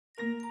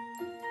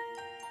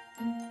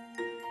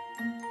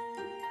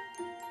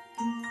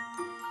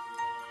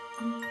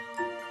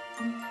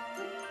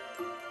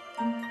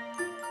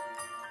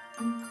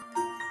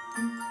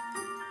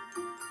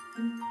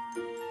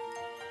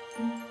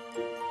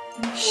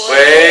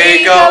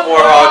Wake up,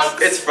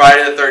 Warhawks! It's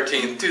Friday the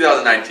 13th,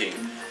 2019.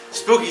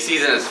 Spooky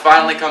season has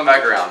finally come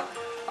back around.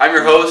 I'm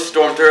your host,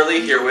 Storm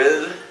Turley, here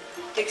with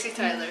Dixie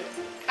Tyler.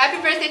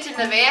 Happy birthday to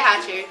Nevaeh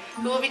Hatcher,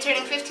 who will be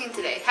turning 15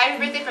 today.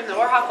 Happy birthday from the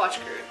Warhawk Watch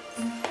crew.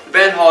 The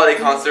band holiday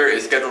concert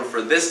is scheduled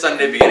for this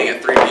Sunday beginning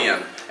at 3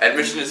 p.m.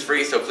 Admission is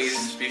free, so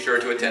please be sure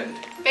to attend.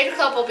 Beta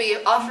Club will be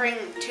offering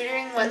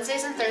tutoring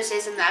Wednesdays and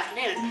Thursdays in the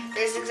afternoon.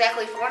 There's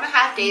exactly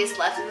 4.5 days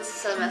left in the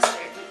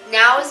semester.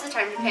 Now is the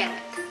time to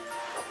panic.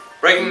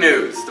 Breaking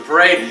news, the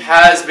parade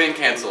has been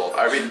canceled.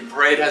 I repeat, the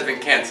parade has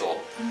been canceled.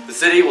 The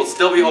city will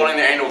still be holding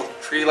their annual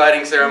tree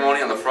lighting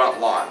ceremony on the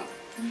front lawn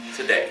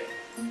today.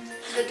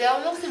 The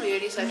Daleville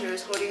Community Center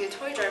is holding a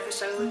toy drive for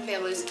struggling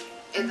families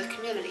in the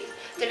community.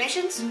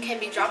 Donations can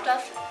be dropped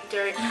off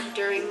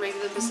during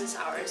regular business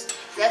hours.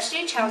 The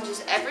SGA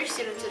challenges every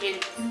student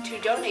to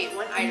donate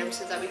one item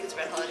so that we can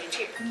spread holiday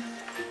cheer.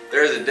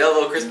 There is a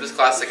Daleville Christmas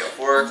Classic at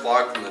 4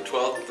 o'clock from the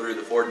 12th through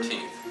the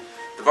 14th.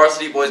 The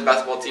varsity boys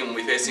basketball team will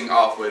be facing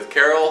off with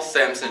Carroll,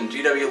 Sampson,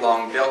 GW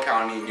Long, Dale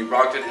County, New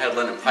Brockton,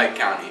 Headland, and Pike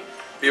County.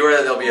 Be aware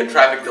that there will be a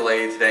traffic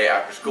delay today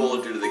after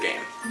school due to the game.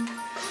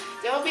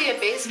 There will be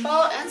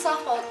baseball and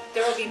softball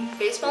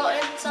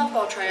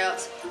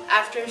tryouts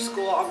after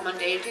school on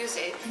Monday and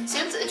Tuesday.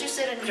 Students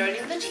interested in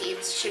joining the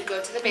teams should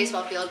go to the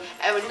baseball field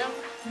and win them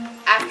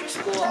after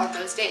school on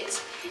those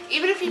days.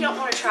 Even if you don't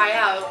want to try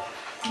out,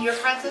 your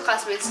friends and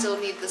classmates still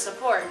need the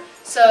support,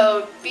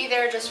 so be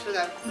there just for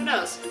them. Who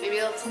knows? Maybe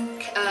they'll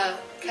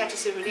catch a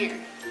souvenir.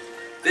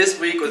 This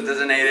week was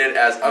designated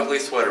as Ugly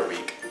Sweater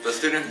Week. The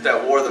student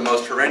that wore the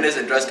most horrendous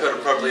and dress code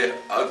appropriate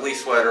ugly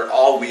sweater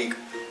all week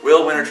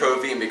will win a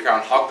trophy and be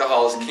crowned Hawk the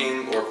Hall's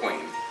king or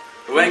queen.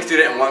 The winning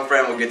student and one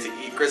friend will get to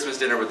eat Christmas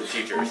dinner with the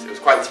teachers. It was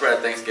quite the spread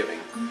at Thanksgiving.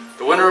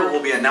 The winner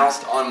will be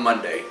announced on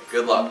Monday.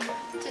 Good luck.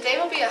 Today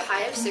will be a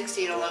high of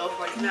 60 and a low of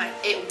 49.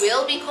 It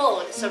will be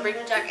cold, so bring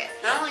a jacket.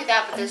 Not only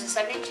that, but there's a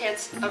 70%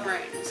 chance of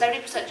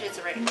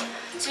rain.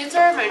 Students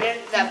are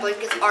reminded that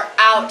blankets are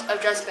out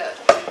of dress code.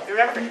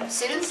 Remember,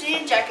 students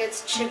needing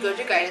jackets should go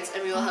to guidance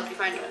and we will help you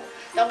find one.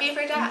 Don't be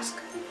afraid to ask.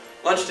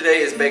 Lunch today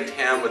is baked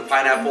ham with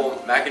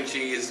pineapple, mac and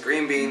cheese,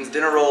 green beans,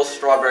 dinner rolls,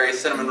 strawberries,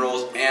 cinnamon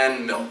rolls,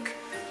 and milk.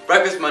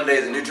 Breakfast Monday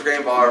is a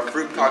Nutri-Grain bar,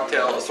 fruit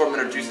cocktail,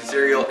 assortment of juice and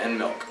cereal, and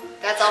milk.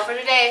 That's all for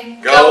today.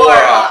 Go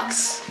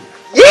Warhawks!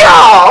 Yeah!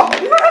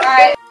 All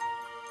right.